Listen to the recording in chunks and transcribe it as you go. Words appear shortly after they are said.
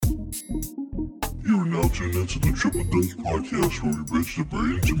You're now tuned into the Triple Dunk Podcast, where we bridge the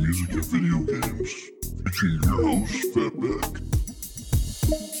brain into music and video games. Featuring your host, Fatback.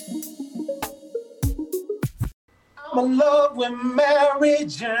 I'm in love with Mary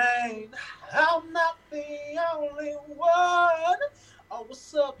Jane. I'm not the only one. Oh,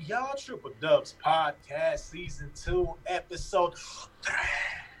 what's up, y'all? Triple Dubs Podcast, Season 2, Episode 3.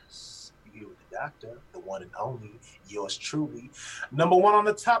 You here with the doctor, the one and only, yours truly. Number one on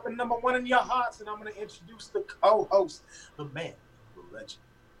the top and number one in your hearts. And I'm going to introduce the co-host, the man, the legend,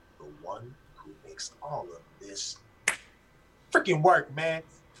 the one who makes all of this freaking work, man.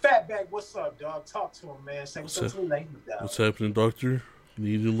 Fatback, what's up, dog? Talk to him, man. Say what's up to the ladies, dog. What's happening, doctor?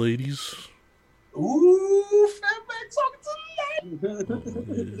 Needing ladies? Ooh, Fatback talking to the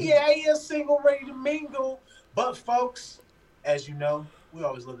ladies. Yeah, he is single, ready to mingle. But, folks, as you know, we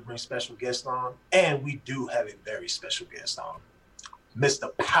always love to bring special guests on. And we do have a very special guest on. Mr.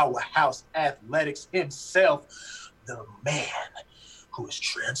 Powerhouse Athletics himself, the man who is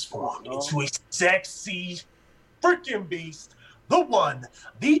transformed into a sexy freaking beast. The one,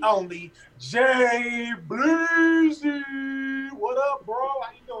 the only, Jay Bleezy. What up, bro?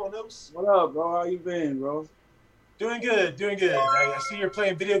 How you doing, Oos? What up, bro? How you been, bro? Doing good, doing good. I see you're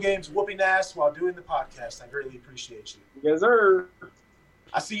playing video games, whooping ass while doing the podcast. I greatly appreciate you. Yes, sir.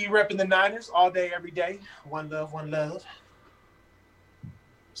 I see you repping the Niners all day, every day. One love, one love.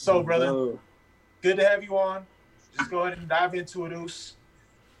 So, brother, good to have you on. Just go ahead and dive into it, Oos.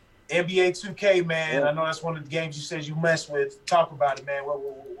 NBA 2K, man. Yeah. I know that's one of the games you said you mess with. Talk about it, man.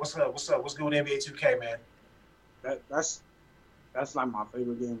 What's up? What's up? What's good with NBA 2K, man? That's like my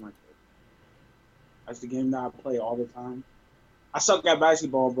favorite game right there. That's the game that I play all the time. I suck at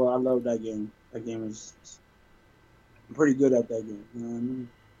basketball, but I love that game. That game is I'm pretty good at that game. You know what I mean?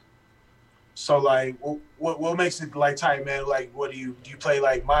 So, like, what makes it, like, tight, man? Like, what do you play,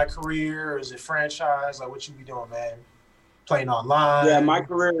 like, My Career, or is it franchise? Like, what you be doing, man? Playing online? Yeah, My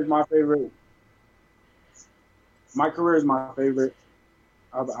Career is my favorite. My Career is my favorite.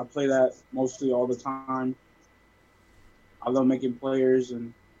 I play that mostly all the time. I love making players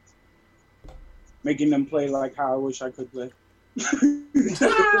and making them play like how I wish I could play.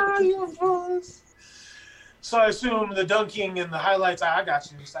 So I assume the dunking and the highlights, I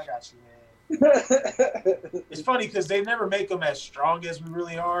got you, man. It's funny because they never make them as strong as we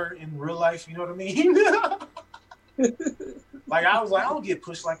really are in real life, you know what I mean? Like, I was like, I don't get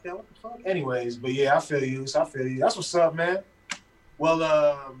pushed like that. What the fuck? Anyways, but yeah, I feel you. That's what's up, man. Well,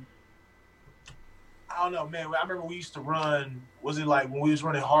 I don't know, man. I remember we used to run, was it like when we was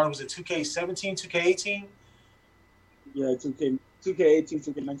running hard, was it 2K17, 2K18? Yeah, 2K18,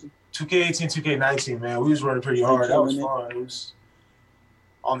 2K19. 2K18, 2K19, man. We was running pretty hard. That was fun. It was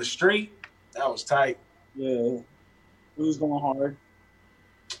on the street. That was tight. Yeah. We was going hard.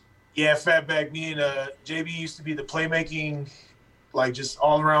 Yeah, Fatback, me and JB used to be the playmaking, like, just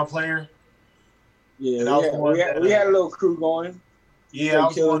all-around player. Yeah, we had a little crew going. Yeah, I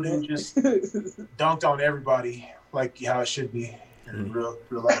was the one who just dunked on everybody, like how it should be in real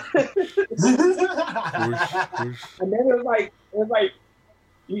life. And then it was like,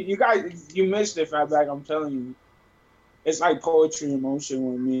 you guys, you missed it, Fatback. I'm telling you, it's like poetry in motion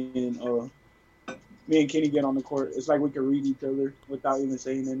when me and Kenny get on the court. It's like we can read each other without even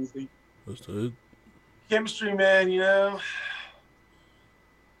saying anything. That's it. Chemistry, man, you know.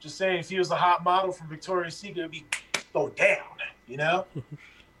 Just saying, if he was a hot model from Victoria's Secret, it'd go down, you know?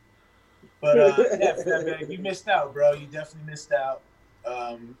 But, yeah, you missed out, bro. You definitely missed out.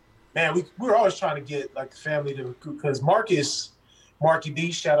 Man, we were always trying to get, like, the family to recruit, because Marky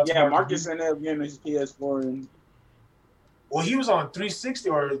D, shout out to Marky Marcus ended up getting his PS4 and well, he was on 360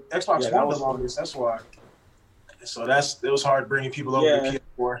 or Xbox One the longest. That's why. So it was hard bringing people over to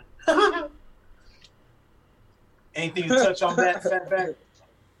PS4. Anything to touch on that, Fatback?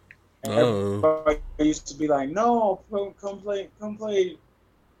 Everybody used to be like, "No, come play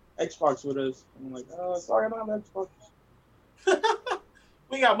Xbox with us." And I'm like, "Oh, sorry, I don't have Xbox."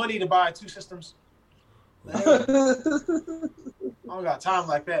 We got money to buy 2 systems. I don't got time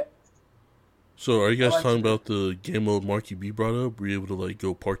like that. So, are you guys talking about the game mode Marky B brought up? Were you able to, like,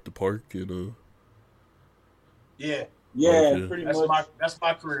 go park to park and Yeah. Yeah, pretty much. That's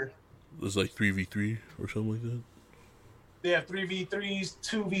my career. It's like 3v3 or something like that? They have 3v3s,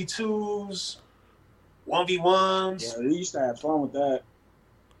 2v2s, 1v1s. Yeah, we used to have fun with that.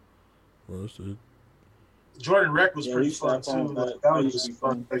 Well, that's it. Jordan Rec was pretty fun, too. That was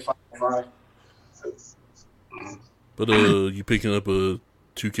fun. They 5-5. But you picking up a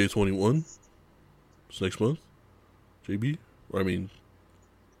 2K21 next month, JB? Or, I mean,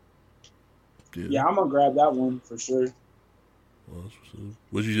 yeah, I'm gonna grab that one for sure. Oh, that's what's up.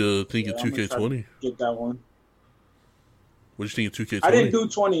 What did you think of I'm gonna try to 2K20? get that one. What did you think of 2K20? I didn't do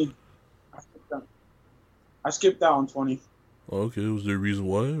 20. I skipped out on 20. Oh, okay. Was there a reason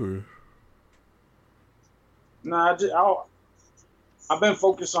why, or? Nah, I've been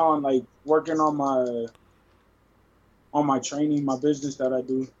focused on like working on my training, my business that I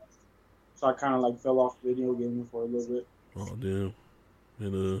do. So I kind of like fell off video gaming for a little bit. Oh, damn.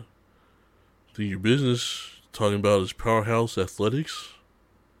 And think your business talking about is Powerhouse Athletics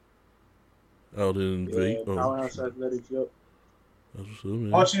out in Vegas. Powerhouse Athletics. Yep. That's what's up,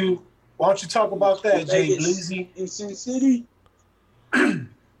 man. Why don't you talk about that, Jay Bleezy? In Sin City.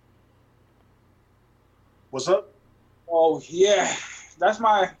 What's up? Oh yeah, that's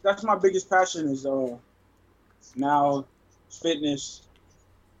my biggest passion is now fitness,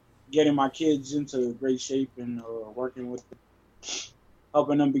 getting my kids into great shape and working with them,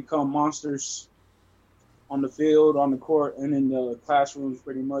 helping them become monsters on the field, on the court, and in the classrooms,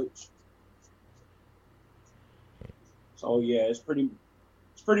 pretty much. So yeah, it's pretty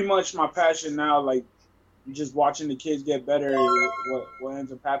much my passion now. Like just watching the kids get better, what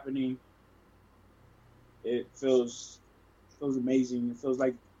ends up happening, it feels amazing. It feels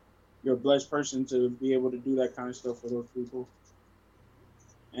like you're a blessed person to be able to do that kind of stuff for those people,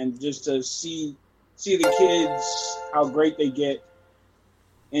 and just to see the kids how great they get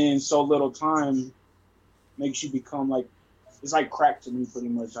in so little time makes you become like, it's like crack to me pretty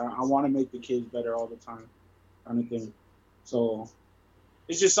much. I want to make the kids better all the time, kind of thing. So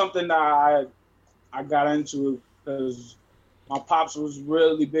it's just something that I got into because my pops was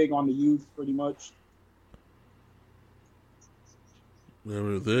really big on the youth, pretty much. I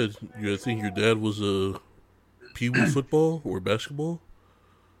remember that. I think your dad was a Pee-wee football or basketball?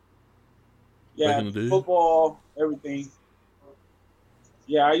 Yeah, back in the day? Football, everything.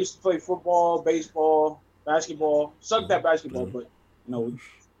 Yeah, I used to play football, baseball, basketball. Sucked at basketball, but the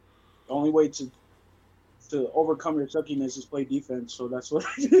only way to overcome your suckiness is play defense. So that's what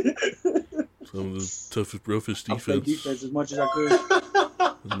I did. Some of the toughest, roughest defense. I played defense as much as I could.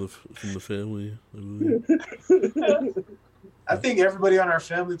 From the family. I think everybody on our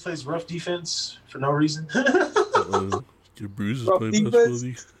family plays rough defense for no reason. Get bruises Rough playing defense?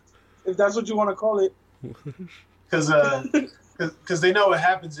 basketball. If that's what you want to call it. Because they know what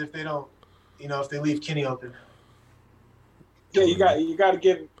happens if they don't, if they leave Kenny open. Yeah, you got to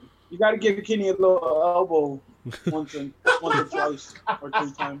give Kenny a little elbow once or twice or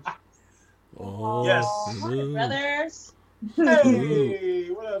 3 times. Oh, Yes. Brothers. Hey,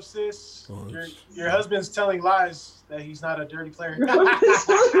 what up, sis? Oh, Your husband's telling lies that he's not a dirty player.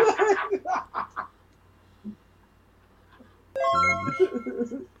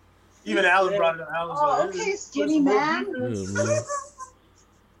 Even Alan brought it up. Alan's Oh, like, okay, skinny man. yeah, man.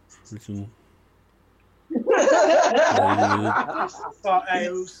 Freaking.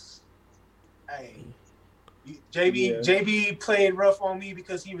 Hey, JB played rough on me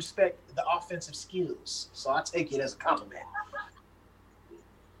because he respected the offensive skills. So I take it as a compliment.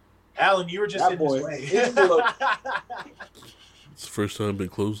 Alan, you were just That in boy. his way. It's the first time I've been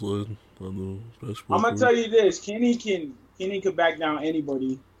clotheslined on the basketball I'm gonna court. tell you this: Kenny can back down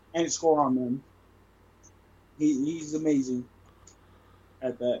anybody and score on them. He's amazing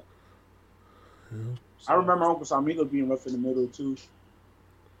at that. Yeah. I remember Uncle Samilo being rough in the middle too.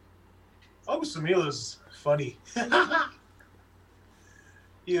 Uncle Samila's funny.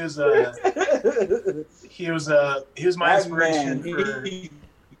 He was my inspiration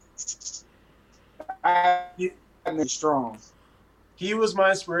strong. He was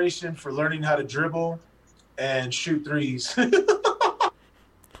my inspiration for learning how to dribble and shoot threes.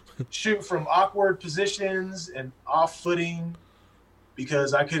 Shoot from awkward positions and off footing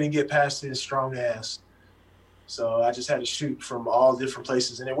because I couldn't get past his strong ass. So I just had to shoot from all different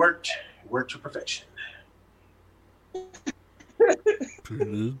places, and it worked. It worked to perfection. Pretty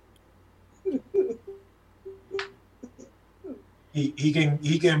good. He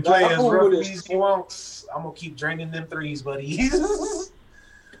can play as rough as he wants. I'm gonna keep draining them threes, buddy.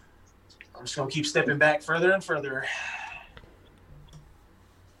 I'm just gonna keep stepping back further and further.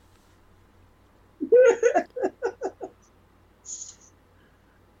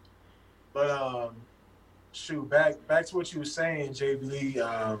 But shoot, back to what you were saying, JB.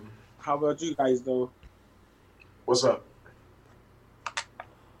 How about you guys though? What's up?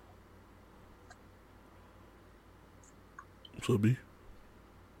 What's up, B?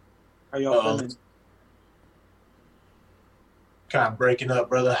 How y'all feeling? Kind of breaking up,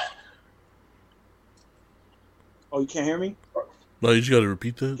 brother. Oh, you can't hear me? No, you just gotta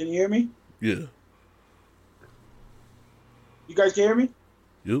repeat that. Can you hear me? Yeah. You guys can hear me?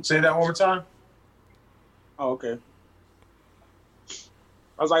 Yep. Say that one more time. Oh, okay.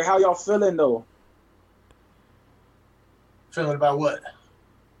 I was like, how y'all feeling though? Feeling about what?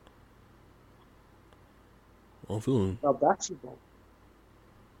 I'm feeling About basketball.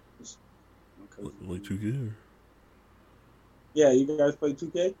 Okay. like 2K. Yeah, you guys play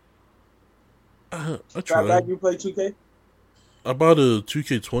 2K? I Back tried. you play 2K? I bought a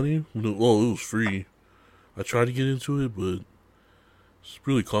 2K20. Well, it was free. I tried to get into it, but it's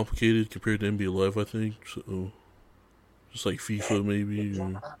really complicated compared to NBA Live, I think. So, just like FIFA, maybe.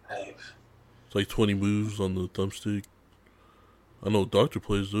 Or it's like 20 moves on the thumbstick. I know Doctor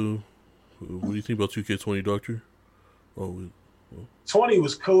plays, though. What do you think about 2K20, Doctor? Oh, wait. 20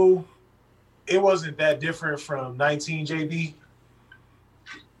 was cool. It wasn't that different from 19, JB.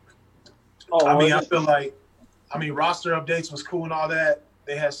 Oh, I mean, was I it? feel like, roster updates was cool and all that.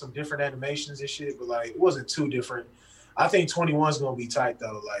 They had some different animations and shit, but like, it wasn't too different. I think 21 is gonna be tight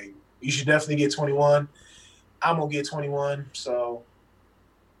though. Like, you should definitely get 21. I'm gonna get 21. So,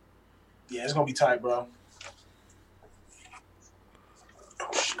 yeah, it's gonna be tight, bro. Oh,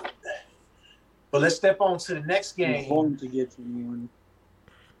 shit. But let's step on to the next I'm game. going to get 21.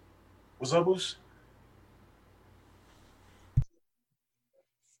 What's up, Boos?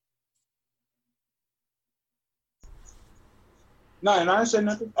 No, and I didn't say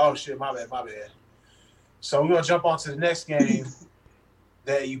nothing. Oh shit, my bad. So we're gonna jump on to the next game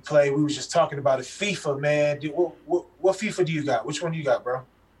that you play. We was just talking about it. FIFA, man. What FIFA do you got? Which one do you got, bro?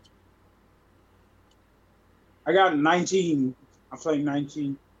 I got 19. I played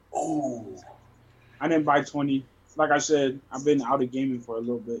 19. Ooh, I didn't buy 20. Like I said, I've been out of gaming for a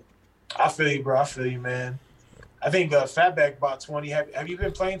little bit. I feel you, bro. I feel you, man. I think Fatback bought 20. Have you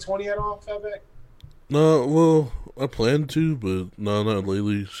been playing 20 at all, Fatback? No, well, I planned to, but no, not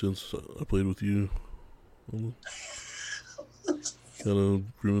lately since I played with you. Kind of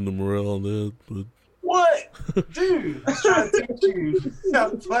ruined the morale on that, but What? Dude, I'm trying to teach you how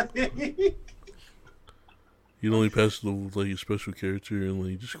to play. you only passed the like a special character and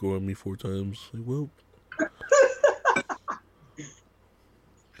like just score on me 4 times. Like, well,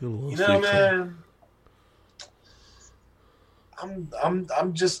 kinda lost You know, it, so- man. I'm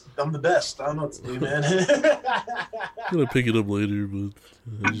the best. I don't know what to do, man. I'm gonna pick it up later, but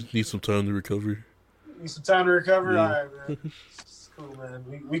I just need some time to recover. Need some time to recover? Yeah. All right, man. It's cool,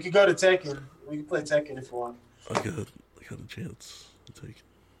 man. We could go to Tekken. We can play Tekken if you want. I got a chance to take it.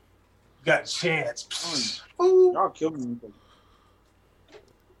 Got a chance. Ooh. Y'all killed me.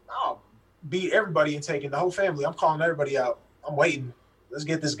 I'll beat everybody in Tekken, the whole family. I'm calling everybody out. I'm waiting. Let's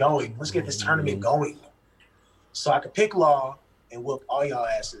get this going. Let's get this tournament going. So I can pick Law and whoop all y'all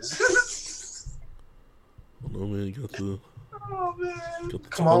asses. Oh no, man, you got the Oh, man. got the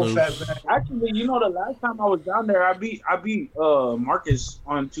Come on, Thanos. Fatback. Actually, you know, the last time I was down there, I beat Marcus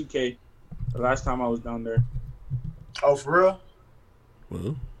on 2K. The last time I was down there. Oh, for real?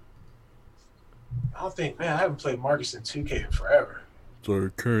 Well, I don't think, man, I haven't played Marcus in 2K in forever. it's our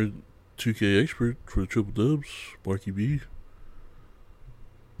current 2K expert for the Triple Dubs, Marky B.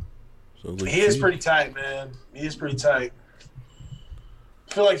 Sounds like He is T. pretty tight, man. He is pretty tight.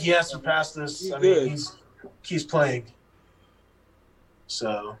 I feel like he has surpassed us. He's I mean, good. he's keeps playing.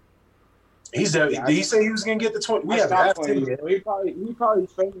 So he's there. Yeah, Did he say he was gonna get the 20? We I haven't stopped asked playing. him yet. So he probably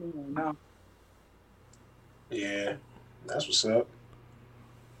failing right now. Yeah, that's what's up.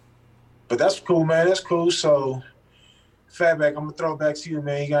 But that's cool, man. That's cool. So, Fatback, I'm gonna throw it back to you,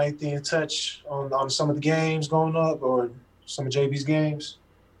 man. You got anything to touch on some of the games going up or some of JB's games?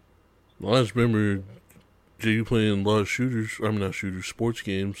 Well, I just remember you playing a lot of shooters. I mean, not shooters, sports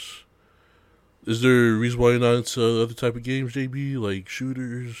games. Is there a reason why you're not into other type of games, JB, like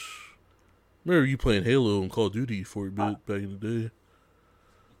shooters? Remember you playing Halo and Call of Duty for a bit back in the day.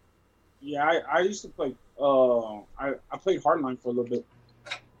 Yeah, I used to play. I played Hardline for a little bit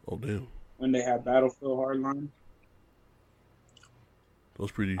Oh damn, when they had Battlefield Hardline. that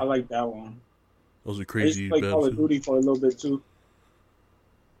was pretty. I like that one. That was a I used crazy to play Call of Battlefield. Duty for a little bit too.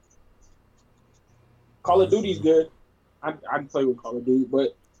 Call of Duty's good. I'd play with Call of Duty,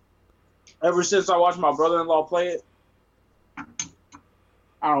 but ever since I watched my brother-in-law play it,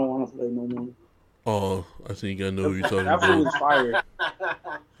 I don't want to play no more. Oh, I think I know what you're talking That fool about. was fire.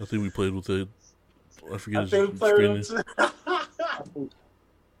 I think we played with it. I forget I his think we played screen. with him too.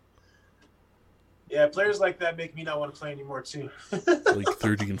 Yeah, players like that make me not want to play anymore too. Like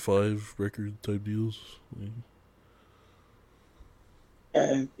 30-5 record type deals. Like,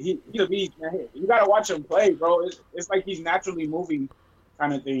 And he's a beast, man. You gotta watch him play, bro. It's like he's naturally moving,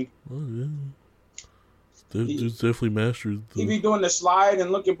 kind of thing. oh yeah, dude's definitely mastered. He be doing the slide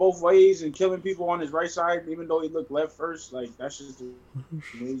and looking both ways and killing people on his right side, even though he looked left first. Like that's just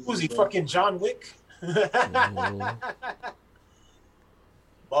amazing. Was he bro. fucking John Wick? Oh.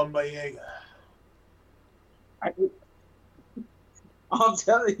 Bamba Yaga. I'm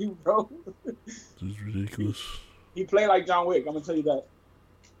telling you, bro. This is ridiculous. He played like John Wick. I'm gonna tell you that.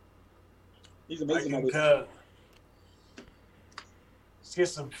 He's I amazing at it. concur. Let's get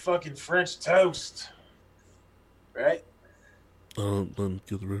some fucking French toast. Right? I don't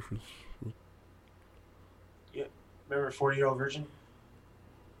get the reference. Remember 40-Year-Old Virgin?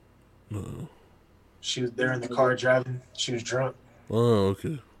 No. She was there in the car driving. She was drunk. Oh,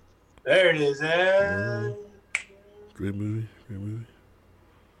 okay. There it is. Great movie. Great movie.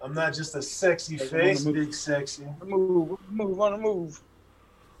 I'm not just a sexy face, big sexy. On the move.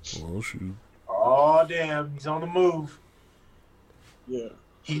 Oh, shoot. Oh, damn. He's on the move. Yeah.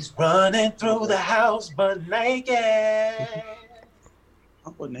 He's running through the house, but naked.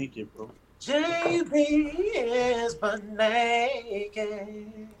 I'm but naked, bro. JB is but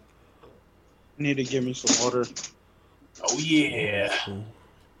naked. Need to give me some water. Oh, yeah. Oh,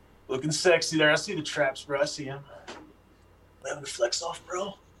 Looking sexy there. I see the traps, bro. I see him. Having the flex off,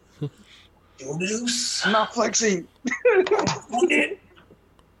 bro. Doing loose. I'm not flexing. Popping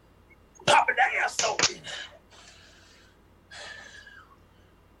that ass open.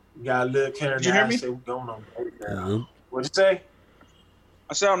 You got a little Karen. Did you hear me? Say what's going on. yeah. What'd you say?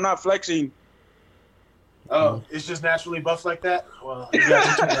 I said I'm not flexing. Oh, it's just naturally buff like that? Well, you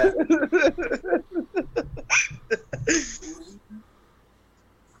got to do that.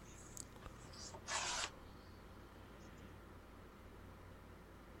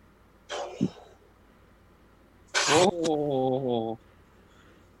 Oh.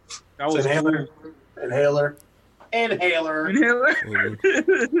 That was Inhaler. Inhaler. Inhaler. Inhaler. Oh,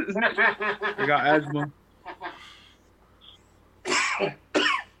 I got asthma.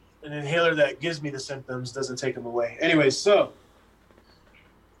 An inhaler that gives me the symptoms doesn't take them away. Anyway, so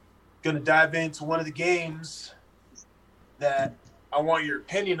gonna dive into one of the games that I want your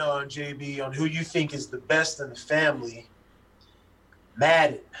opinion on, JB, on who you think is the best in the family.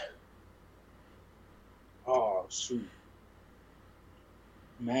 Madden. Oh, shoot.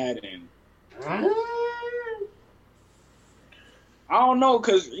 Madden. I don't know,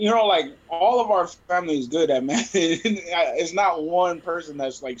 because, like, all of our family is good at Madden. It's not one person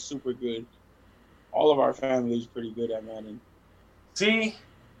that's, like, super good. All of our family is pretty good at Madden. See,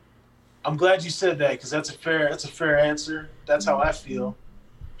 I'm glad you said that because that's a fair answer. That's how I feel,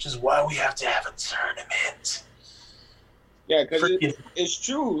 which is why we have to have a tournament. Yeah, because it's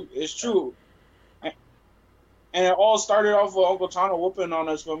true. It's true. And it all started off with Uncle Tana whooping on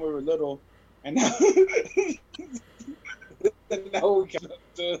us when we were little. And now,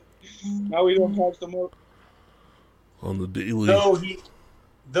 now we don't catch them up. on the daily.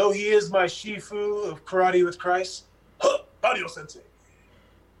 Though he is my Shifu of Karate with Christ, Audio Sensei,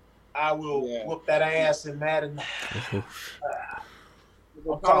 I will whoop that ass in Madden.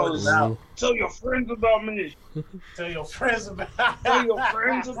 Oh, I'm calling it out. Tell your friends about me. Tell your friends about Tell your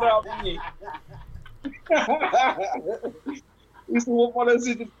friends about me. Used to whoop on us.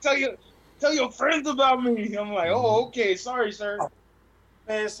 Tell your friends about me. I'm like, oh, okay, sorry, sir.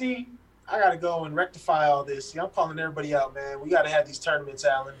 Man, see, I gotta go and rectify all this. See, I'm calling everybody out, man. We gotta have these tournaments,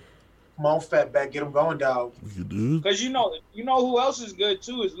 Alan. Come on, fatback, get them going, dog. you do? Because you know who else is good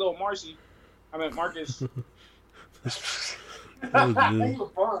too is Lil Marcy. I mean Marcus. Oh, dude.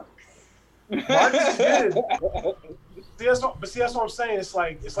 You fun. Marcus is good. That's what I'm saying. It's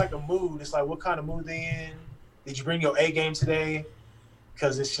like a mood. It's like what kind of mood they in. Did you bring your A game today?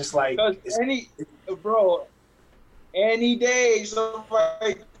 Because it's just like any day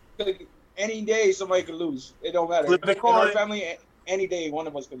somebody could lose. It don't matter. Flip the In coin. our family, any day one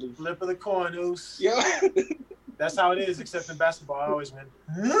of us could lose. Flip of the coin, Oos. Yeah. That's how it is, except in basketball. I always win.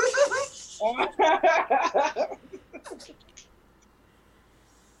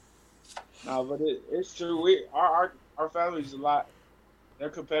 No, but it's true. Our family's a lot. They're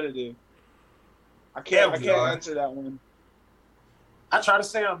competitive. I can't answer that one. I try to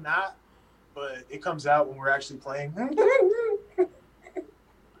say I'm not, but it comes out when we're actually playing.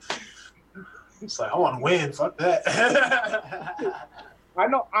 It's like I want to win. Fuck that. I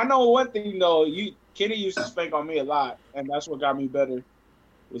know one thing though. Kenny used to spank on me a lot, and that's what got me better.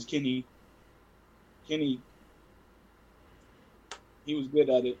 Was Kenny. He was good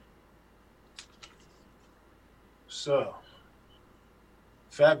at it. So,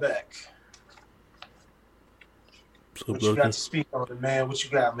 Fatback. What you got to speak on it, man? What you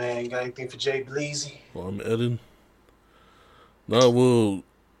got, man? You got anything for Jay Bleezy? Well, I'm Eden. Nah, well,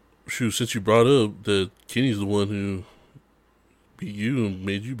 shoot, since you brought up that Kenny's the one who beat you and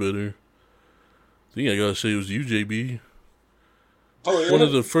made you better, I think I gotta say it was you, JB. Oh, yeah? One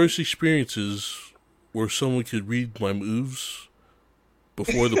of the first experiences where someone could read my moves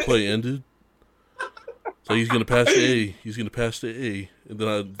before the play ended. So he's gonna pass the A. He's gonna pass the A, and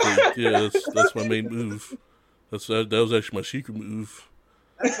then yeah, that's my main move. That was actually my secret move.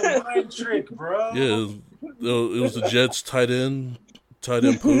 That's a mind trick, bro. Yeah, it was the Jets tight end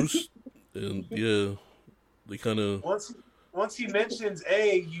post, and yeah, they kind of. Once he mentions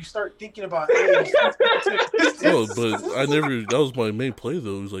A, you start thinking about A. Oh, but I never. That was my main play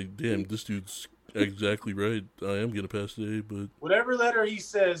though. It was like, damn, this dude's exactly right. I am gonna pass the A, but whatever letter he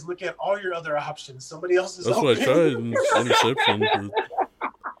says, look at all your other options. Somebody else is. That's open. what I tried in interception. But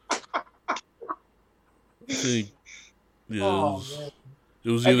I think, yeah, it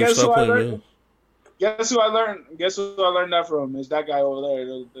was either stop playing man. Guess who I learned that from? Is that guy over there?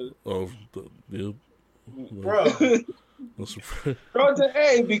 Yeah, bro. No surprise. Throw it to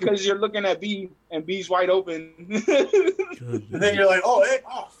A because you're looking at B and B's wide open. And then you're like, oh, hey,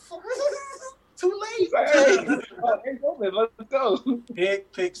 oh, too late. Like, hey, A's open. Let's go.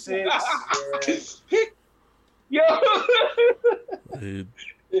 Pick six. Yo. I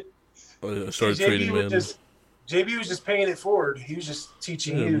started trading, man. JB was just paying it forward. He was just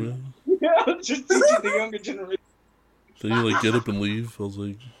teaching you. Man. Yeah, just teaching the younger generation. Then you like get up and leave. I was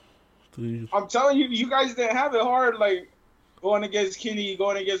like, I'm telling you, you guys didn't have it hard. Like going against Kenny,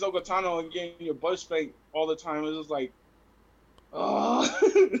 going against Okatano, and getting your butt spanked all the time. It was like, oh.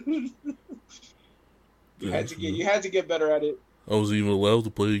 You had to get better at it. I wasn't even allowed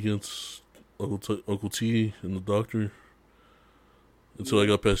to play against Uncle T and the doctor until I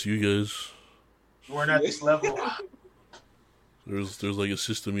got past you guys. We're not this level. There's like a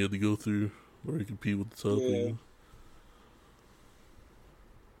system you had to go through where you compete with the top. Yeah.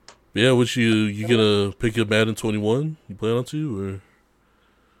 Yeah, what you gonna pick up Madden 21? You plan on to, or?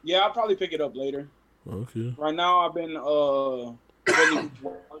 Yeah, I'll probably pick it up later. Okay. Right now, I've been really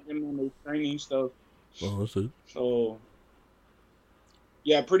working on the training stuff. Oh, that's it. So,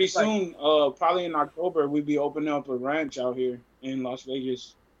 yeah, pretty soon, probably in October, we'll be opening up a ranch out here in Las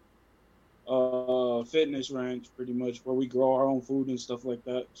Vegas. Fitness ranch, pretty much, where we grow our own food and stuff like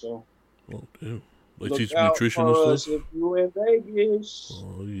that. So, oh damn, like look teach out nutrition for and us stuff. if you in Vegas.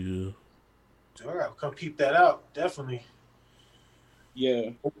 Oh yeah. All right, come keep that out. Definitely.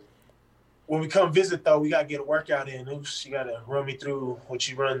 Yeah. When we come visit, though, we gotta get a workout in. Oops, you gotta run me through what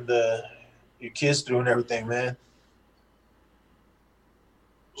you run your kids through and everything, man.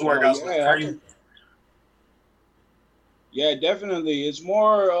 Those workouts look crazy. Yeah, definitely. It's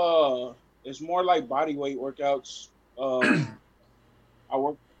more like body weight workouts. I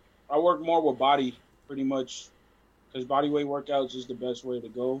work more with body pretty much because body weight workouts is the best way to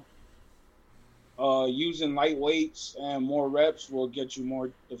go. Using light weights and more reps will get you more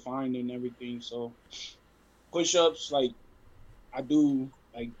defined and everything. So push-ups, like I do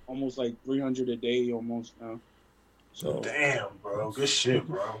like almost like 300 a day almost now. So damn, bro, good shit,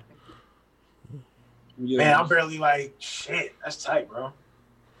 bro. Yeah. Man, I'm barely like shit. That's tight, bro.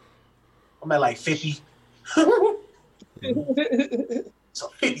 I'm at like 50. So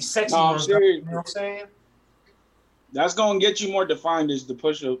 50 sexy ones. You know what I'm saying? That's gonna get you more defined is the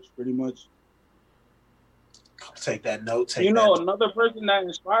push-ups, pretty much. Take that note. Another person that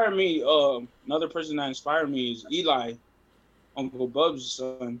inspired me is Eli, Uncle Bub's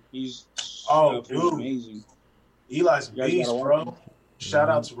son. He's dude, amazing. Eli's a beast, bro. Shout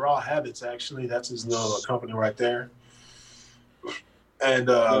out to Raw Habits, actually. That's his little company right there. And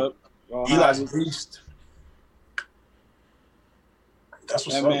Eli's a beast. That's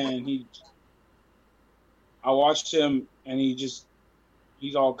what's up. Man, I watched him, and he's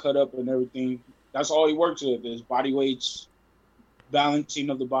all cut up and everything. That's all he works with is body weights, balancing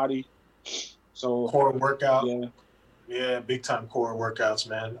of the body. So core workout. Yeah, big time core workouts,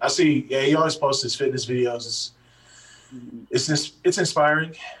 man. I see. Yeah, he always posts his fitness videos. It's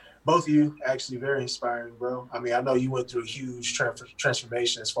inspiring. Both of you actually very inspiring, bro. I mean, I know you went through a huge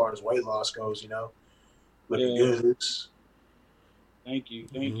transformation as far as weight loss goes. Looking good. Thank you.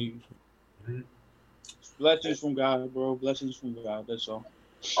 Mm-hmm. Blessings from God, bro. Blessings from God. That's all.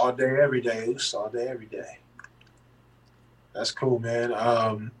 All day, every day. All day, every day. That's cool, man.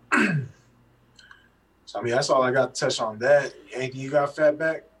 So I mean, that's all I got to touch on that. Anything you got,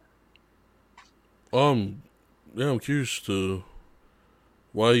 Fatback? Yeah, I'm curious to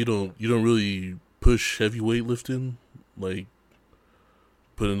why you don't really push heavy weightlifting, like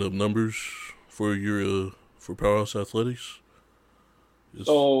putting up numbers for your for Powerhouse Athletics.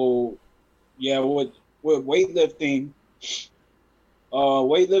 So, yeah, with weightlifting.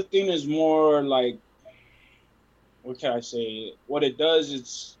 Weightlifting is more like, what can I say? What it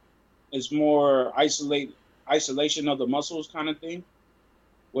does, it's more isolation of the muscles kind of thing.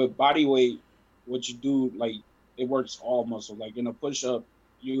 With body weight, what you do, like, it works all muscle. Like in a push-up,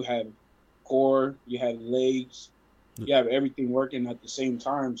 you have core, you have legs, you have everything working at the same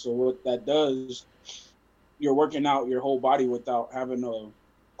time. So what that does, you're working out your whole body without having to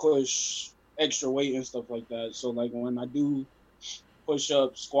push extra weight and stuff like that. So like when I do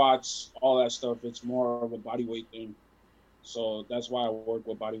push-ups, squats, all that stuff, it's more of a body weight thing. So that's why I work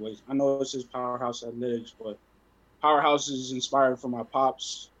with body weights. I know this is Powerhouse Athletics, but Powerhouse is inspired from my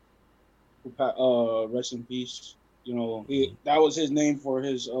pops, who rest in peace. You know, that was his name for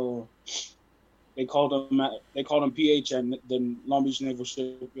his. They called him PH at the Long Beach Naval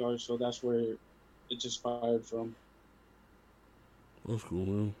Shipyard, so that's where it's inspired from. That's cool,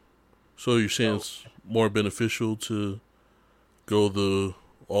 man. So you're saying it's more beneficial to go the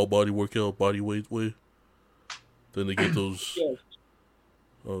all body workout, body weight way than to get those? Yes.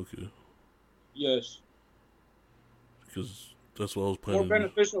 Okay. Yes. Because that's what I was planning. More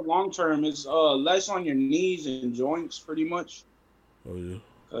beneficial long term is less on your knees and joints, pretty much. Oh yeah.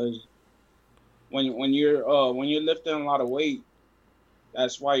 Because when you're lifting a lot of weight,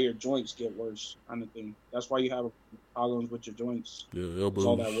 that's why your joints get worse, kind of thing. That's why you have problems with your joints. Yeah, elbows. It's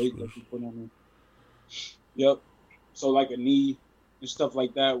all that weight that you put on them. Yep. So like a knee and stuff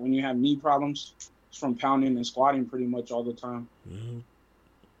like that. When you have knee problems, it's from pounding and squatting pretty much all the time. Yeah.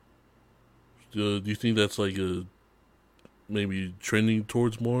 Do you think that's like maybe trending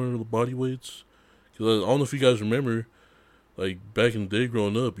towards more of the body weights? Because I don't know if you guys remember, like back in the day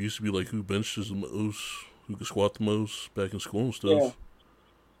growing up, it used to be like who benches the most, who could squat the most back in school and stuff.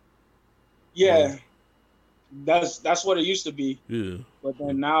 Yeah. That's what it used to be. Yeah. But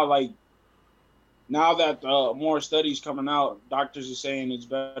then now that more studies coming out, doctors are saying it's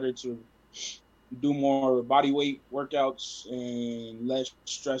better to do more body weight workouts and less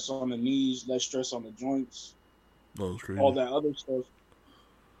stress on the knees, less stress on the joints. Oh, that's crazy. All that other stuff.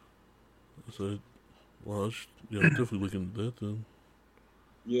 So, well, definitely looking at that then.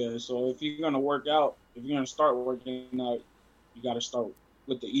 Yeah, so if you're gonna work out, if you're gonna start working out, you gotta start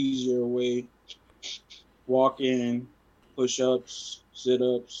with the easier way. Walking, push-ups,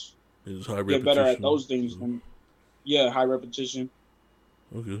 sit-ups. It's high Get better at those things. So. High repetition.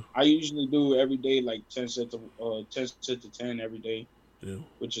 Okay. I usually do every day like 10 sets to 10 every day. Yeah.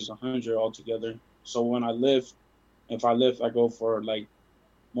 Which is 100 altogether. So when I lift, if I lift, I go for like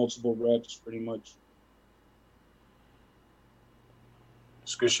multiple reps, pretty much.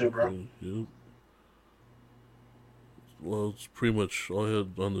 It's good shit, bro. Yeah. Well, it's pretty much all I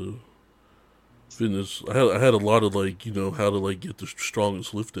had on the fitness. I had a lot of like, how to like get the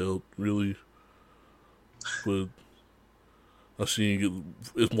strongest lift out, really. But I see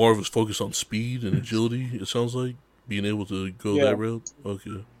it's more of a focus on speed and agility. It sounds like being able to go that route.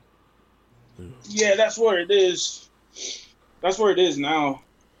 Okay. Yeah, that's where it is. That's where it is now.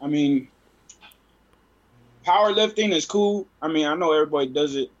 I mean, powerlifting is cool. I mean, I know everybody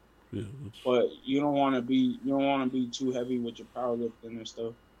does it, but you don't want to be too heavy with your powerlifting and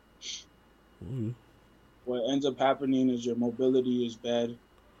stuff. Mm-hmm. What ends up happening is your mobility is bad.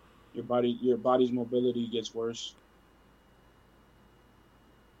 Your body's mobility gets worse.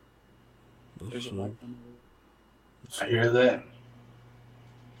 I hear that.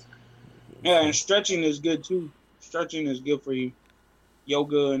 Yeah, and stretching is good too. Stretching is good for you.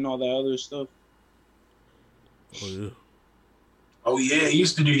 Yoga and all that other stuff. Oh yeah. Oh yeah, he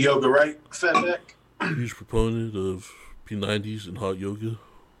used to do yoga, right? Fatback. Huge proponent of P90s and hot yoga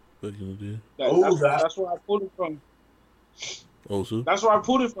back in the day. That's where I pulled it from. Oh, so? That's where I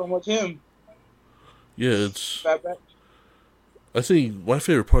pulled it from with him. Yeah, it's. Fatback. I think my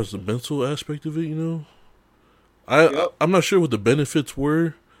favorite part is the mental aspect of it. I'm not sure what the benefits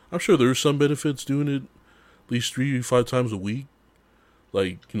were. I'm sure there's some benefits doing it at least 3-5 times a week,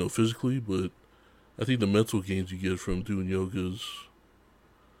 like, physically, but I think the mental gains you get from doing yoga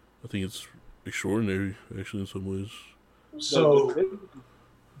I think it's extraordinary, actually, in some ways. So,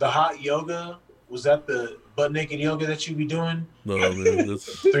 the hot yoga, was that the butt naked yoga that you be doing? No, man,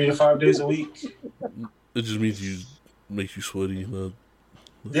 that's 3 to 5 days a week? It just makes you sweaty.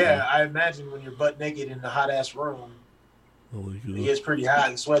 Yeah, I imagine when you're butt naked in the hot ass room, it gets pretty hot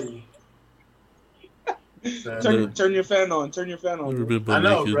and sweaty. Turn your fan on. Turn your fan on. Never been butt I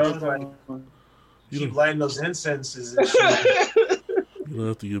know, naked. bro. Like, keep lighting those incenses and shit. You don't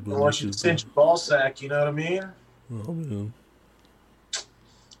have to get butt I want you to cinch your ball sack, you know what I mean? Oh, man.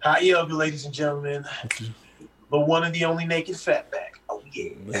 Hot yoga, ladies and gentlemen. But one of the only naked fatback. Oh,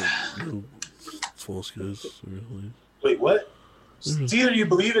 yeah. No, false guys. Really. Wait, what? It's either you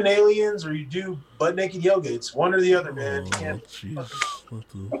believe in aliens or you do butt naked yoga. It's one or the other, man. You can't. Jeez. I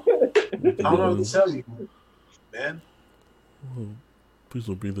don't know what to tell you, man. Oh, please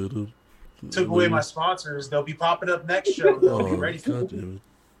don't bring that up. Took away my sponsors. They'll be popping up next show, though. Be ready for God it. damn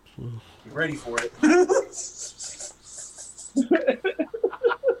Be ready for it.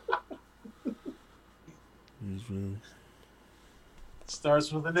 Yes, man.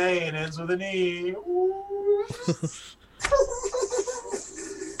 Starts with an A and ends with an E. Ooh.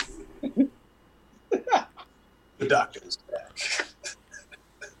 The doctor is back.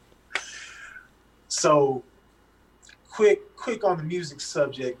 So, quick on the music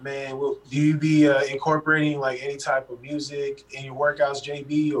subject, man. Do you be incorporating like any type of music in your workouts,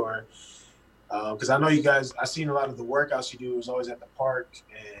 JB, or because I know you guys, I've seen a lot of the workouts you do is always at the park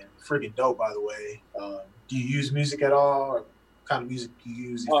and freaking dope, by the way. Do you use music at all? Or what kind of music do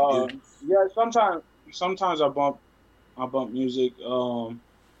you use? If you do? Yeah, sometimes I bump music.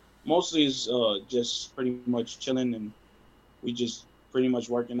 Mostly is just pretty much chilling and we just pretty much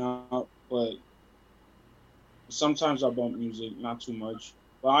working out. But sometimes I bump music, not too much.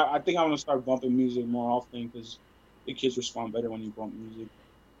 But I think I'm gonna start bumping music more often because the kids respond better when you bump music.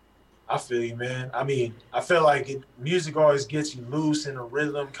 I feel you, man. I mean, I feel like music always gets you loose in a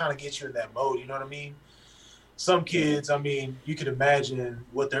rhythm, kind of gets you in that mode. You know what I mean? Some kids, I mean, you can imagine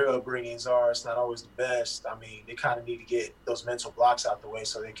what their upbringings are. It's not always the best. I mean, they kind of need to get those mental blocks out the way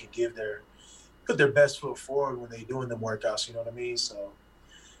so they can put their best foot forward when they're doing them workouts. You know what I mean? So,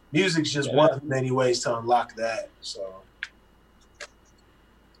 music's just one of many ways to unlock that. So,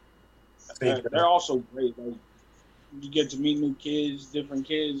 I think they're also great. Like, you get to meet new kids, different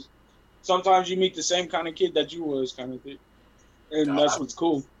kids. Sometimes you meet the same kind of kid that you was, kind of thing, and that's what's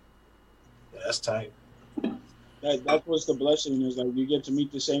cool. Yeah, that's tight. That's what's the blessing is, like, you get to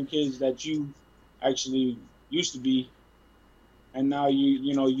meet the same kids that you actually used to be, and now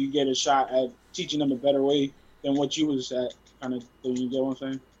you get a shot at teaching them a better way than what you was at, kind of thing. You get what I'm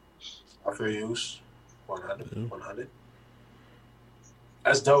saying? I feel you. 100.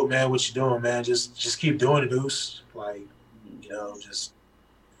 That's dope, man. What you doing, man? Just keep doing it, Oos. Like, just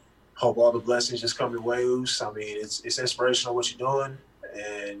hope all the blessings just come your way, Oos. I mean, it's inspirational what you're doing,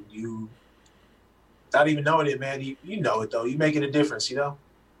 and you not even knowing it, man. You know it though. You making a difference, Yeah.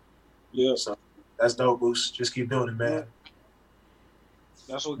 So that's dope, Oos. Just keep doing it, man.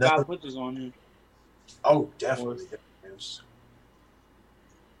 That's what God put us on here. Oh, definitely.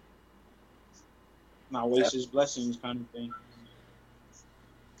 Not waste His blessings, kind of thing.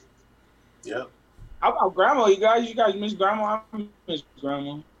 Yep. How about grandma? You guys miss grandma? I miss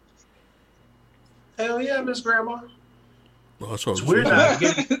grandma. Hell yeah, I miss grandma. Oh, It's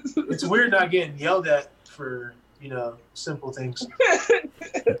weird not getting yelled at for simple things.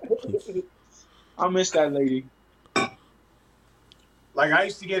 I miss that lady. Like, I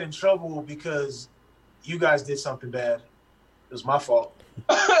used to get in trouble because you guys did something bad. It was my fault.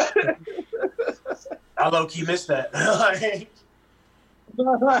 I low key missed that.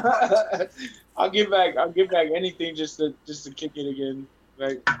 I'll give back anything just to kick it again.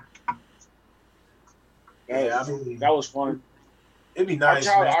 Like, yeah, I mean, that was fun. It'd be nice.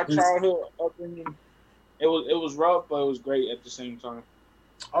 Our childhood upbringing, it was rough, but it was great at the same time.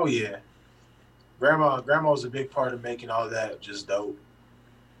 Oh yeah, grandma was a big part of making all that just dope.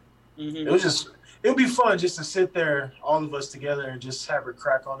 Mm-hmm. It would be fun just to sit there, all of us together, and just have her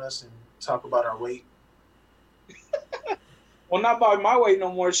crack on us and talk about our weight. Well, not by my weight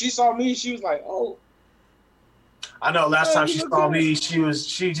no more. She saw me, she was like, "Oh." I know. Last time she saw me,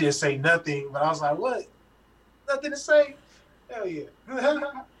 she just say nothing, but I was like, "What? Nothing to say? Hell yeah."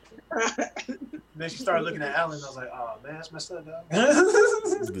 Then she started looking at Alan. I was like, "Oh man, that's messed up, dog."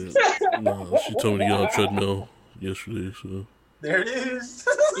 No, she told me to get on a treadmill yesterday. So there it is.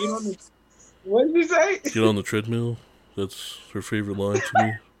 What did you say? Get on the treadmill. That's her favorite line to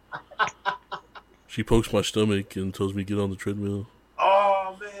me. She pokes my stomach and tells me to get on the treadmill.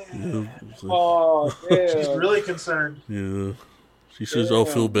 Oh man. Yeah, Oh yeah. She's really concerned. Yeah. She says I'll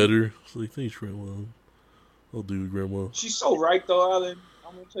feel better. It's like, thanks, Grandma. I'll do it, Grandma. She's so right though, Alan.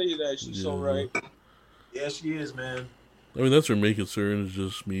 I'm gonna tell you that she's so right. Yeah, she is, man. I mean, that's her main concern is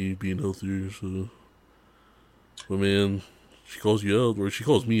just me being healthier. So, but man, she calls you out, or she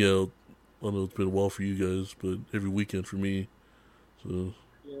calls me out. I know it's been a while for you guys, but every weekend for me. So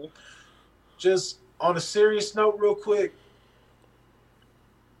yeah. Just on a serious note, real quick,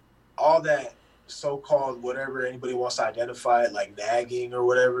 all that so-called whatever anybody wants to identify it, like nagging or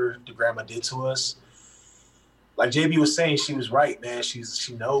whatever the grandma did to us. Like JB was saying, she was right, man. She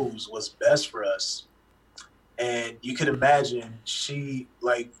knows what's best for us. And you could imagine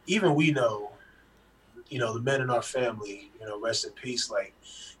even we know, the men in our family, rest in peace. Like,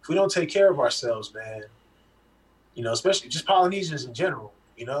 if we don't take care of ourselves, man, especially just Polynesians in general,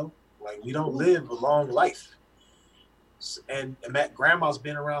 like we don't live a long life. And Matt, grandma's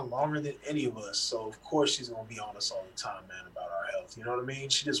been around longer than any of us, so of course she's gonna be on us all the time, man, about our health. You know what I mean?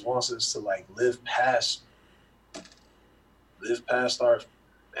 She just wants us to like live past our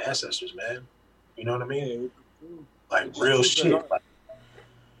ancestors, man. You know what I mean? Like real shit. Like,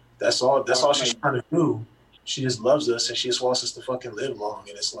 that's all she's trying to do. She just loves us and she just wants us to fucking live long.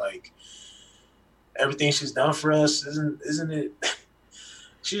 And it's like everything she's done for us, isn't it?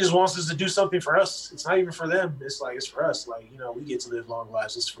 She just wants us to do something for us. It's not even for them. It's like it's for us. Like, you know, we get to live long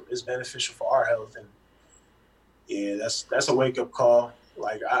lives. It's beneficial for our health. And yeah, that's a wake up call.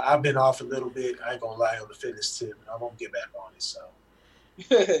 Like I've been off a little bit. I ain't gonna lie on the fitness tip. I won't get back on it. So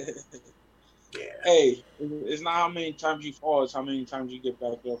yeah. Hey, it's not how many times you fall, it's how many times you get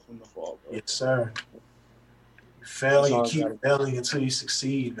back up from the fall, bro. Yes, sir. You fail, you keep failing until you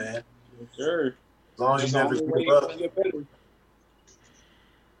succeed, man. Yes, sir. As long as you never give up.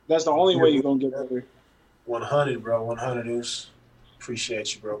 That's the only way you're gonna get better. 100, bro. 100 is.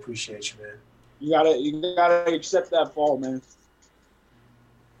 Appreciate you, bro. Appreciate you, man. You gotta accept that fall, man.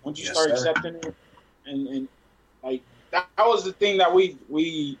 Once you start accepting it, and like that was the thing that we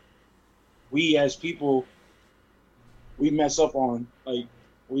as people we mess up on. Like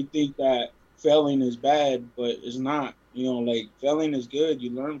we think that failing is bad, but it's not. You know, like failing is good.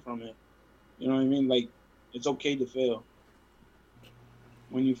 You learn from it. You know what I mean? Like it's okay to fail.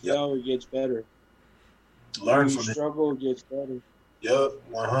 When you fail, it gets better. Learn from it. When you struggle, it gets better. Yup,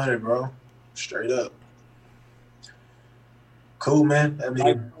 100, bro. Straight up. Cool, man. I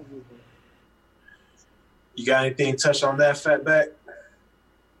mean, you got anything to touch on that, Fatback?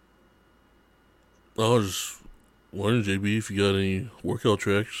 I was just wondering, JB, if you got any workout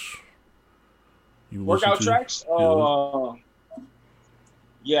tracks. Workout tracks?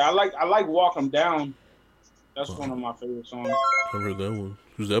 Yeah, I like Walk 'Em Down. That's one of my favorite songs. I've heard that one.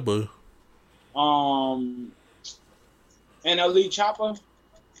 Who's that by? NLE Choppa.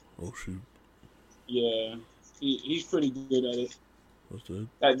 Oh shoot. Yeah, he's pretty good at it. What's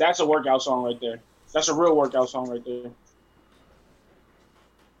that? That's a workout song right there. That's a real workout song right there.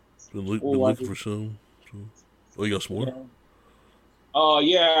 Been looking for some. So. Oh, you got some more?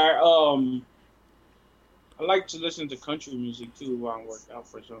 Yeah. I like to listen to country music too while I work out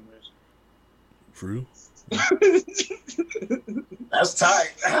for some reason. For real? That's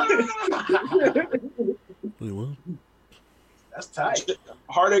tight. Wait, what? That's tight.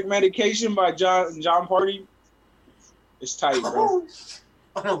 Heartache Medication by John Party. It's tight, bro.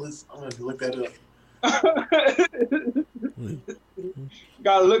 I'm gonna look that up.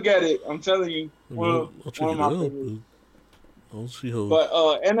 Gotta look at it. I'm telling you. I'll check it out. I'll see how. But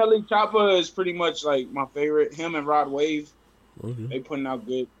NLE Choppa is pretty much like my favorite. Him and Rod Wave. Okay. They putting out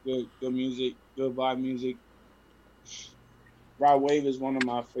good music, good vibe music. Rod Wave is one of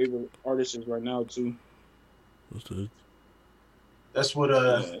my favorite artists right now too. That's what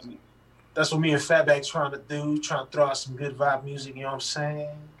me and Fatback trying to do, trying to throw out some good vibe music, you know what I'm saying?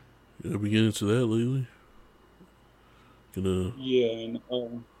 Yeah, I've been getting into that lately. Yeah, and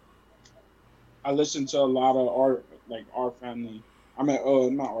I listen to a lot of art, like Our Family. I mean,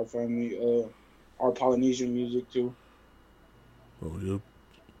 not Our Family, our Polynesian music too. Oh, yep.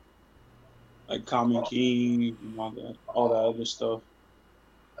 Like Common King and all that other stuff.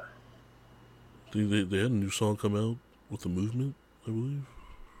 I think they had a new song come out with the movement, I believe.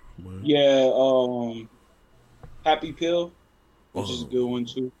 Yeah, Happy Pill, which is a good one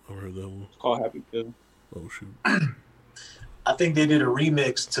too. I've heard that one. It's called Happy Pill. Oh shoot. I think they did a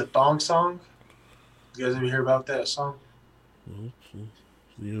remix to Thong Song. You guys ever hear about that song? Well,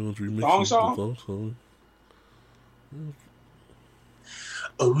 remixing Thong Song? Thong Song. Yeah.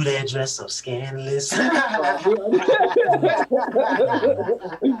 Oh, that dress so scandalous. I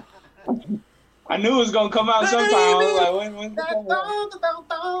knew it was gonna come out sometime. I was like, when's it coming out?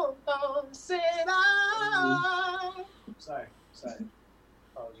 Sorry.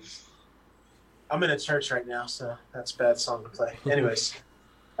 Apologies. I'm in a church right now, so that's a bad song to play. Anyways.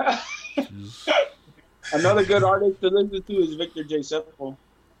 Another good artist to listen to is Victor J. Seppo.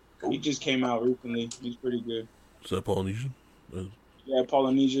 He just came out recently. He's pretty good. Is that Polynesian? Yeah,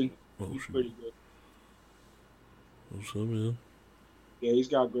 Polynesian. Oh, he's shoot. pretty good. What's up, man? Yeah, he's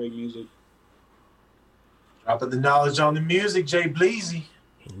got great music. Dropping the knowledge on the music, Jay Bleezy.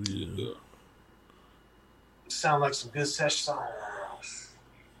 Oh, yeah. Sound like some good sesh songs.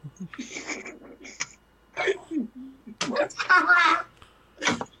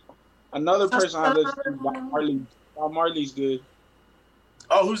 Another person I listen to, Bob Marley. Bob Marley's good.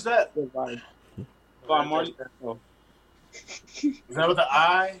 Oh, who's that? Good vibe. Bob Marley. Oh. Is that with the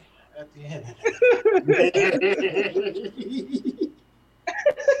I at the end?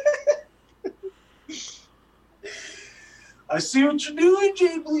 I see what you're doing,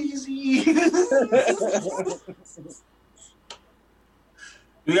 Jay Bleezy.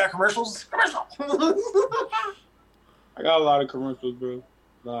 We got commercials? Commercial! I got a lot of commercials, bro.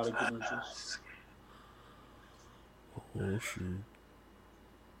 A lot of commercials. Oh shit.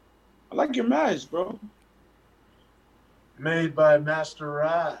 I like your mask, bro. Made by Master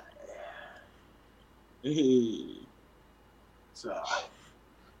Rye. Hey. So,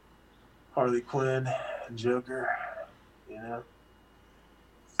 Harley Quinn, Joker, you know.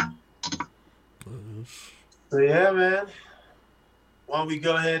 Nice. So yeah, man. Why don't we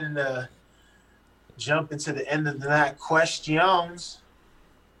go ahead and jump into the end of the night questions?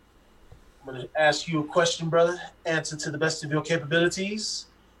 I'm gonna ask you a question, brother. Answer to the best of your capabilities.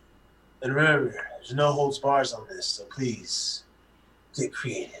 And remember, there's no holds bars on this, so please get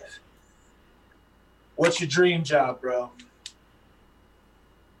creative. What's your dream job, bro?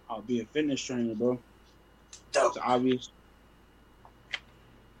 I'll be a fitness trainer, bro. Dope. It's obvious.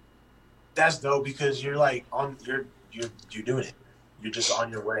 That's dope because you're like on you're doing it. You're just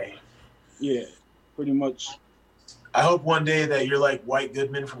on your way. Yeah, pretty much. I hope one day that you're like White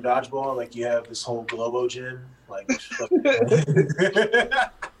Goodman from Dodgeball, like you have this whole Globo gym. Like Hey,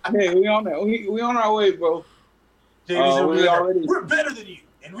 we on that. We on our way, bro. Jamie's over there. already- We're better than you,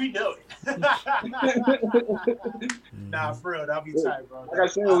 and we know it. Nah, for real, that'll be tight, bro. Like I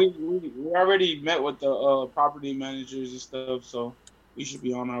said, we already met with the property managers and stuff, so we should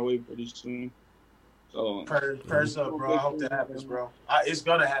be on our way pretty soon. So Purse up, bro. I hope that happens, bro. It's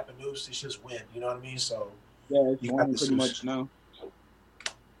gonna happen, Moose. It's just when, you know what I mean? So yeah, it's You got going this, pretty Zeus. much now.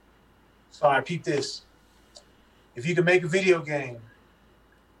 sorry, peep this. If you could make a video game,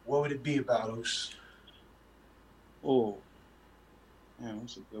 what would it be about, Oos? Oh, man,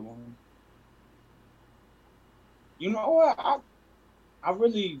 that's a good one. You know what? I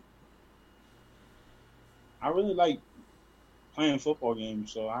really like playing football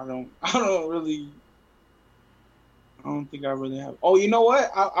games, so I don't think I really have. Oh, you know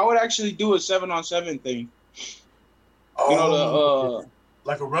what? I would actually do a 7-on-7 thing. You know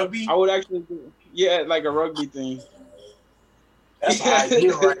like a rugby? I would actually do, yeah, like a rugby thing. That's the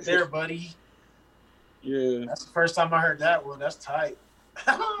idea right there, buddy. Yeah, That's the first time I heard that one. That's tight.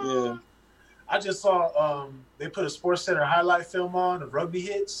 yeah. I just saw they put a Sports Center highlight film on of rugby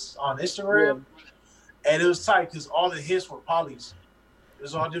hits on Instagram, and it was tight because all the hits were polys. It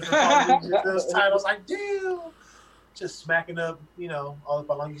was all different polys. It was tight. I was like, damn, just smacking up, you know, all the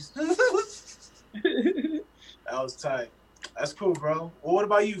balongies. That was tight. That's cool, bro. Well, what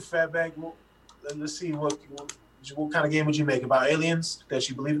about you, Fatback? Well, let's see what kind of game would you make about aliens that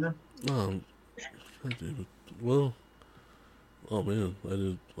you believe in them? God damn it. Well, oh man, I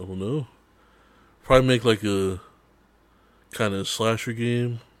don't know. Probably make like a kind of slasher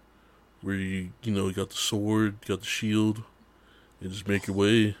game where you got the sword, got the shield, and just make your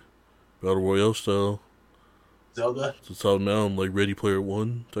way, Battle Royale style. Zelda. To the top of the mountain, like Ready Player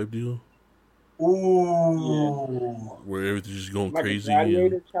One type deal. Ooh. Where everything's just going Like crazy. a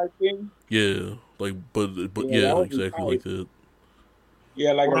gladiator type thing. Yeah, like but Yeah, yeah, that would be exactly tight. like that.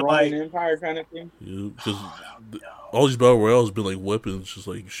 Yeah, like Or a like- Roman Empire kind of thing. Yeah, because all these Battle Royales have been like weapons, just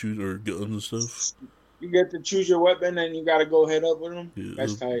like shoot or guns and stuff. You get to choose your weapon and you got to go head up with them. Yeah,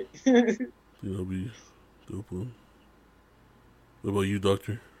 That's tight. that'll be dope one. What about you,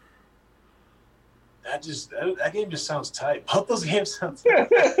 Doctor? That game just sounds tight. Both those games sound tight.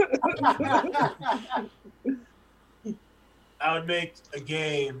 I would make a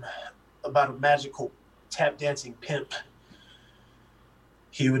game about a magical tap dancing pimp.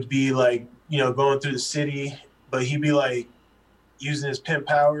 He would be like, going through the city, but he'd be like using his pimp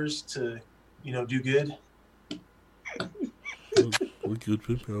powers to, do good. What good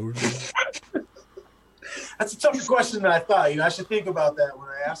pin power? That's a tougher question than I thought. I should think about that when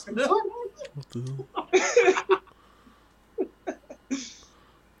I ask him. What the hell?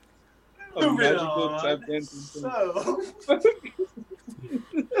 A Moving magical on. tap dancing thing. So,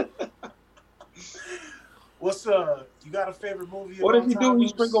 what's you got a favorite movie? What of does he all do? time, He Oos?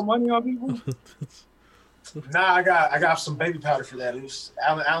 sprinkle money on people? Nah, I got some baby powder for that, Oos.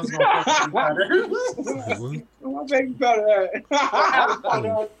 Alan's gonna put baby powder. What? I'm thinking about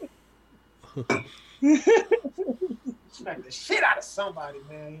that. Smack the shit out of somebody,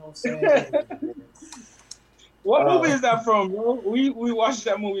 man. You know what I'm saying? What movie is that from, bro? We watched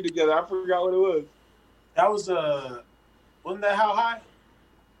that movie together. I forgot what it was. That was wasn't that How High?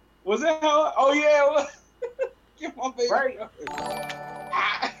 Was it how? Oh yeah, it was. Get my baby. Right.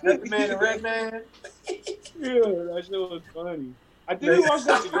 Red Man and Red Man. Yeah, that shit was funny. I think we watched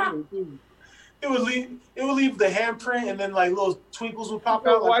that together too. It would leave the handprint and then like little twinkles would pop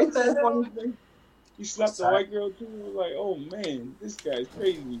out. Why Like, is what the that hell? funny thing? He slapped the white girl too. I was like, oh man, this guy's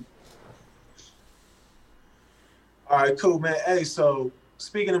crazy. All right, cool, man. Hey, so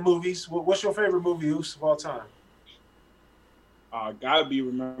speaking of movies, what's your favorite movie, Oos, of all time? Gotta be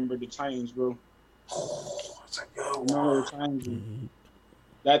Remember the Titans, bro. It's a good one. Remember the Titans.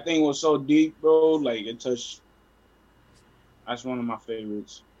 That thing was so deep, bro. Like it touched. That's one of my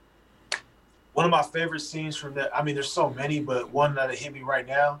favorites. One of my favorite scenes from that. I mean, there's so many, but one that hit me right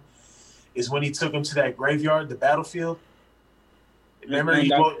now is when he took him to that graveyard, the battlefield. Remember, and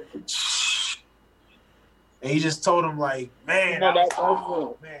he just told him like, man, man,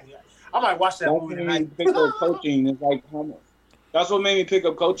 yeah. I might watch that movie tonight. Pick up coaching is like how much. That's what made me pick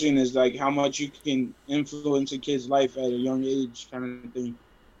up coaching is like how much you can influence a kid's life at a young age, kind of thing,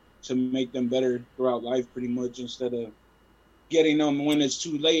 to make them better throughout life, pretty much, instead of getting them when it's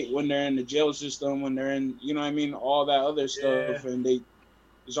too late, when they're in the jail system, when they're in, you know what I mean, all that other stuff, and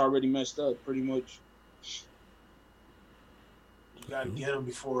it's already messed up, pretty much. You gotta get them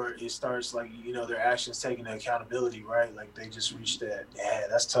before it starts, like, you know, their actions taking the accountability, right? Like they just reached that. Yeah,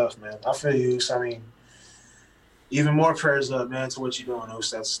 that's tough, man. I feel you. I mean, even more prayers up, man, to what you're doing,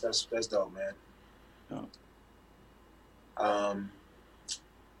 Oos. That's dope, man.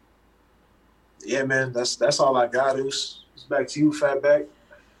 Yeah, man. That's all I got, Oos. It's back to you, Fatback.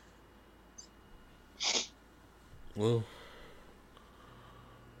 Well,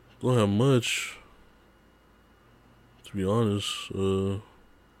 don't have much, to be honest. You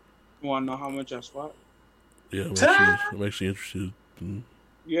want to know how much I squat? Yeah, I'm actually interested.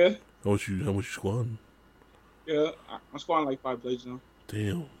 Yeah. How much you squatting? Yeah, I'm squatting like 5 plates now.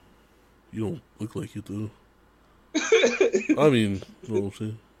 Damn. You don't look like it, though. I mean, you know what I'm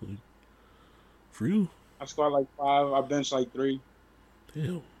saying? Like, for you? I squat like 5. I bench like 3.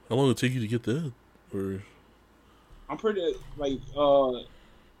 Damn. How long did it take you to get that? Or I'm pretty, like,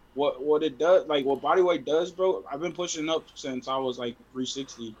 what it does, like, what bodyweight does, bro, I've been pushing up since I was, like,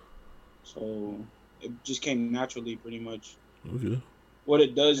 360. So, it just came naturally, pretty much. Okay. What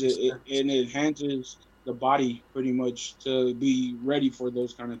it does, it enhances the body pretty much to be ready for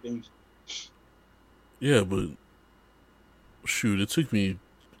those kind of things. Yeah, but shoot, it took me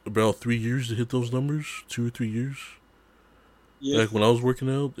about 3 years to hit those numbers, 2 or 3 years. Yeah. Back when I was working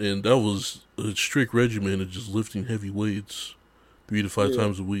out, and that was a strict regimen of just lifting heavy weights 3 to 5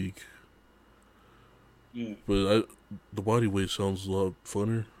 times a week. Yeah. But the body weight sounds a lot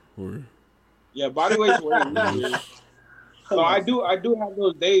funner, or yeah, body weight's way easier. So I do have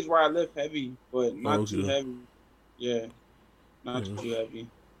those days where I lift heavy, but not too heavy. Yeah, not too heavy.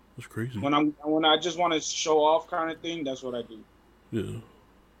 That's crazy. When I just want to show off kind of thing, that's what I do. Yeah.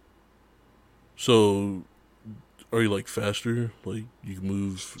 So, are you like faster? Like you can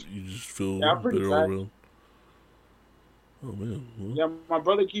move, you just feel better all around. Oh man. Well. Yeah, my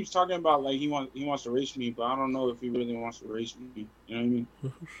brother keeps talking about like he wants to race me, but I don't know if he really wants to race me. You know what I mean?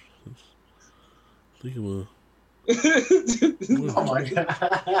 Think of a. Oh my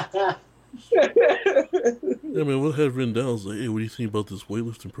god. Yeah, man, what I had written down was like, hey, what do you think about this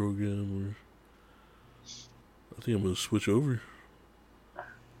weightlifting program? Or I think I'm gonna switch over.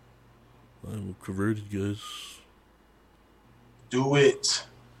 I'm converted, guys. Do it.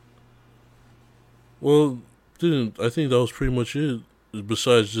 Well, I think that was pretty much it.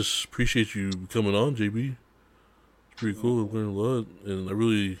 Besides, just appreciate you coming on, JB. It's pretty cool. I've learned a lot, and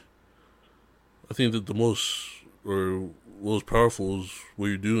I think that the most powerful is what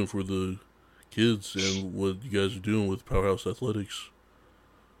you're doing for the kids and what you guys are doing with Powerhouse Athletics.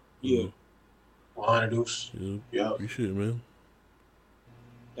 Yeah. 100. Yeah. Appreciate it, man.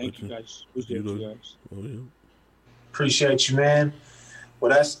 Thank you, guys. Appreciate you guys. Oh, yeah. Appreciate you, man.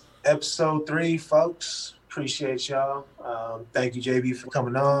 Well, that's episode 3, folks. Appreciate y'all. Thank you, JB, for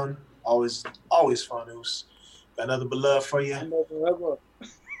coming on. Always fun news. Got another beloved for you.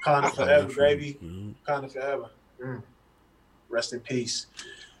 Conda forever, baby. Conda forever. Rest in peace.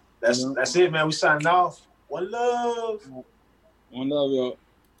 That's it, man. We signing off. One love. One love, y'all.